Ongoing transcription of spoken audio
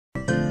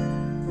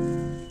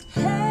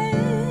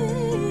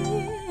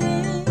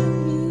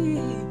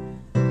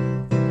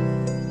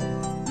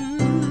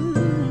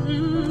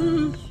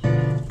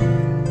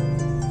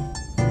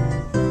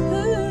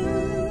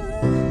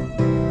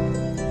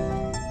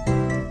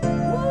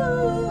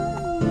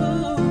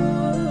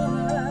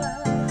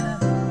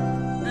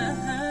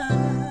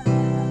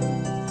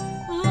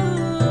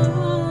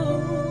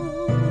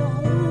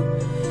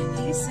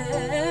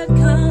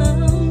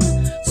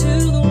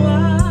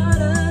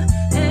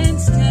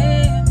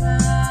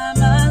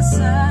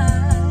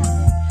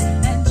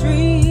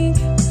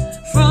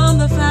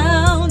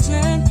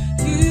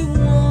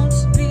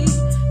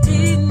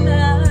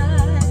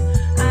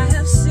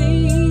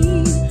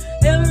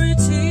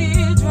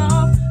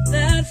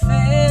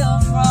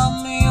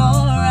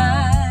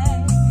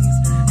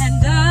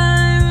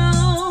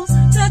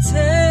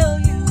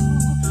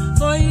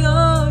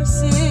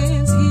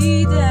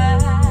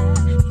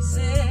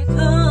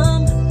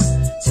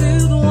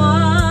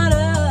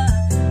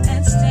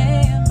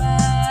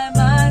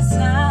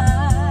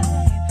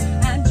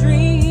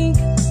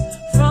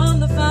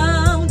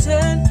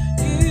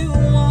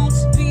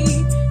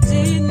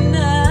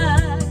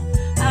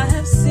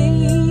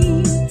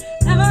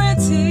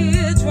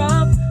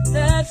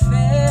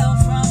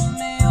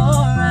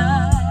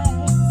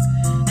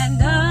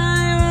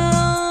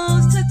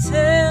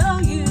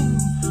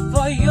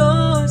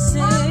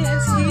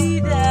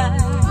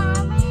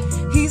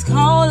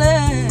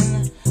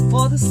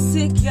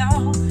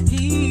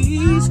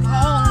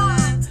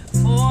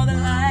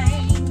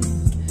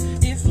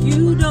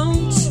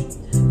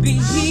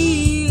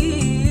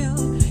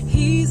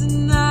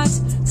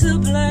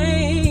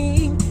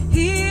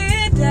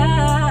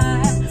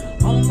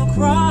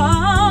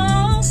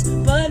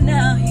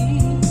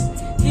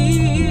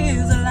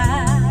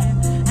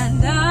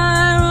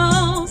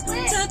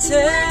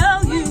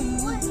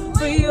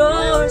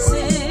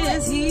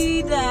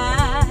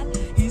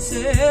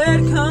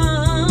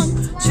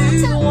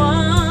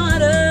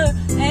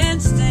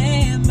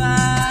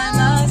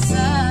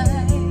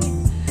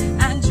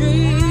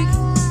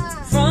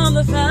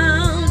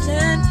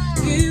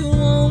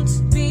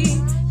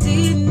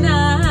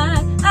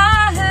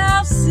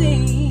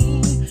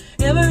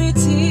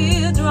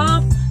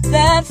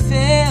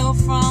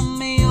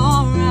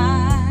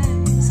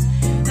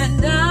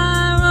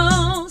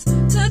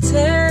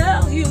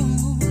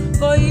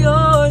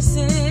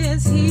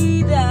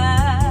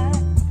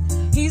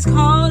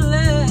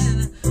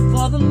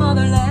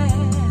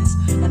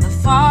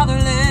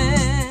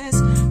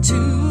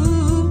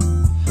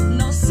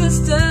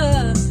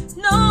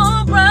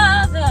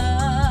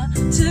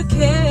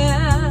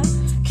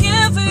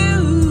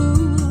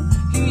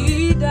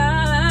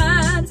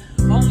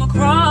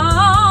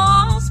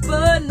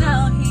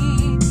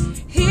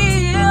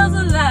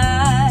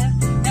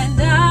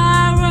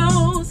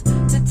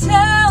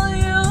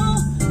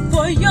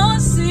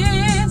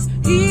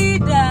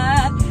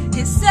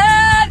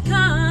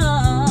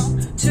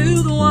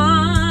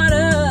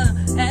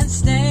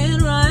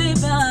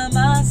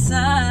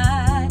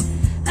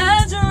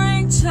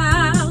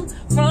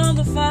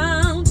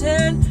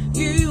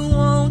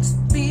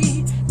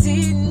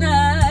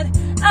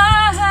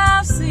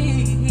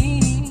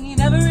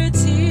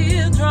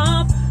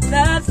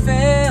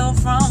fell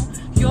from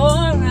your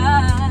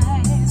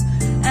eyes,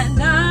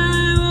 and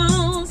I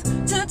rose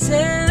to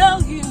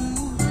tell you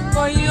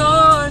for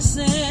your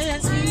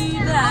sins he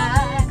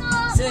died.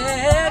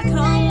 Said,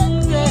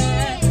 come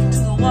here to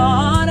the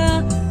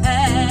water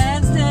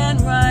and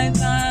stand right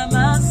by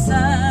my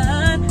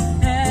side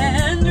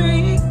and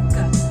drink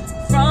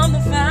from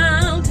the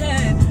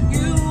fountain.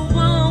 You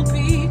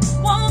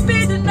won't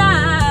be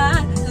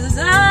denied, 'cause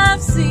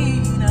I've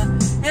seen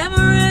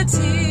every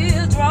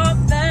teardrop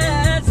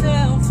that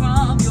fell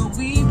from your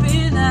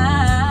weeping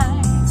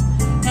eyes,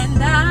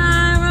 and I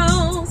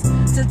rose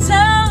to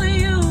tell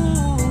you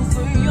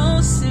for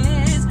your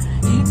sins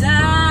he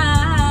died.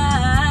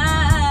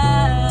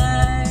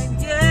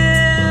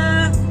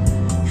 Yeah,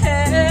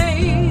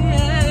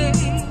 hey,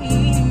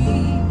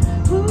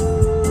 ooh,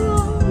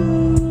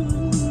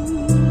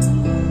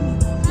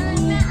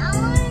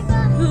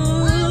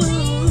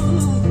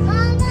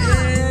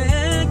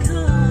 yeah,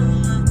 come.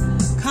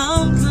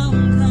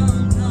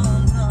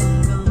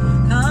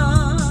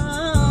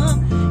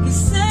 He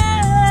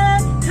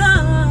said,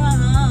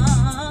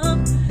 come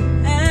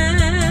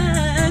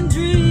and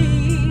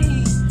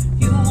drink.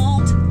 You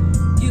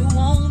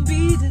won't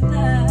be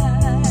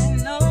denied.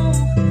 No.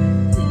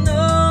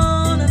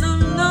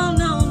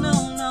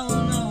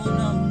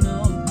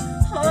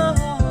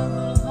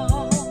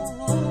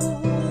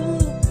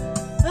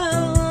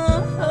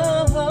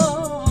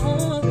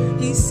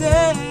 He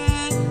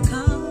said,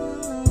 come.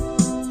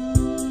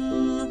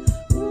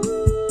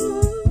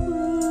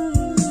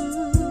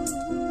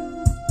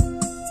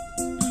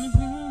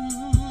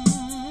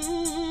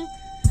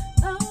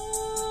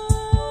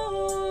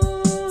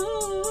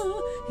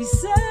 He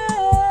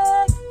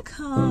said,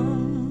 come.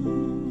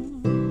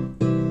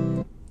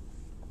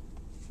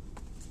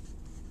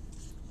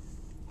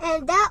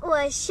 And that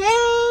was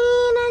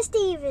Shayna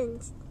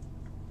Stevens.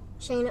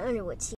 Shayna Underwood.